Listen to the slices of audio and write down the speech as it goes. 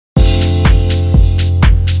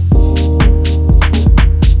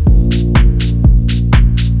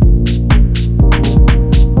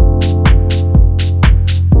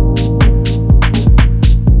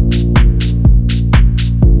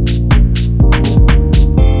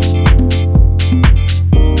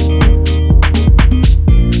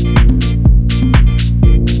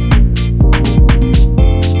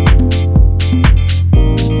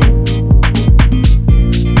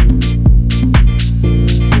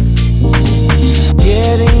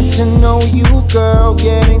to know you, girl,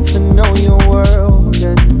 getting to know your world,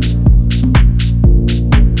 and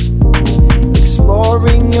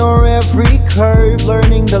exploring your every curve,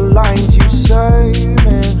 learning the lines you serve,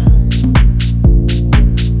 and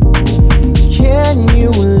can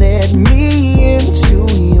you let me into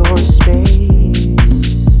your space?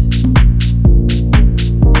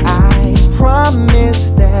 I promise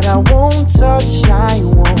that I won't touch, I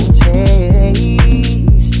won't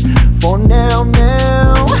taste. For now,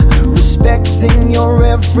 respecting your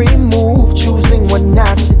every move, choosing what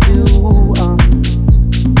not to do.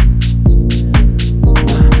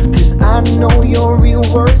 'Cause I know your real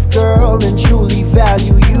worth, girl, and truly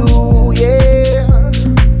value you, yeah.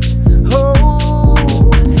 Oh,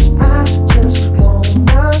 I just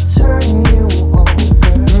wanna turn you on,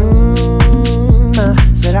 girl.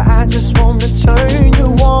 Said I just wanna turn you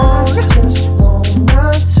on. I just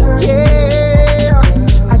wanna turn you on.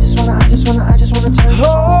 I just wanna turn you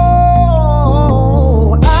on.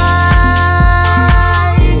 Oh, I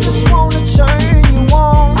just wanna turn you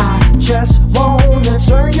on. I just wanna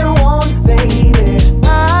turn you on, baby.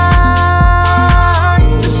 I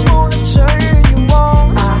just wanna turn you on.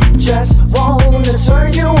 I just wanna turn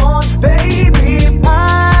you on, baby.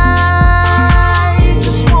 I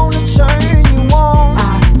just wanna turn you on. I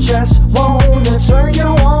just wanna turn you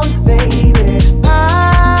on, baby. I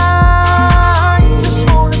just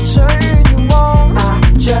wanna turn you on. I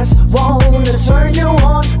just wanna turn you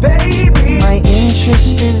on, baby. My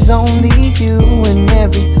interest is only you and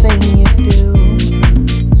everything you do.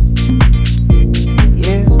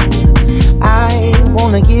 Yeah, I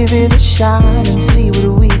wanna give it a shot and see what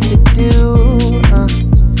we could do.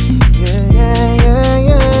 Yeah.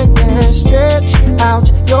 Stretch out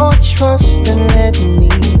your trust and let me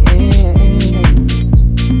in.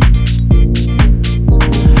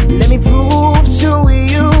 Let me prove to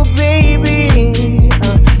you, baby,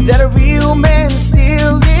 that a real man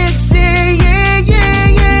still exists.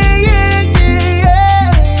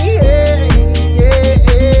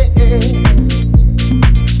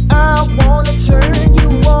 I wanna turn you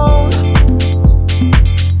on.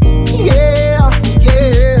 Yeah.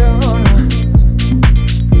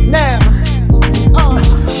 Now,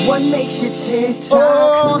 what makes you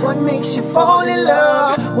tick-tock? What makes you fall in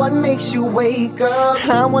love? What makes you wake up?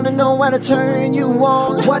 I wanna know how to turn you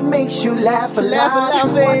on. What makes you laugh a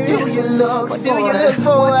lot? Baby. What do you look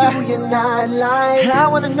for? What do you not like? I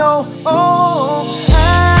wanna know. Oh,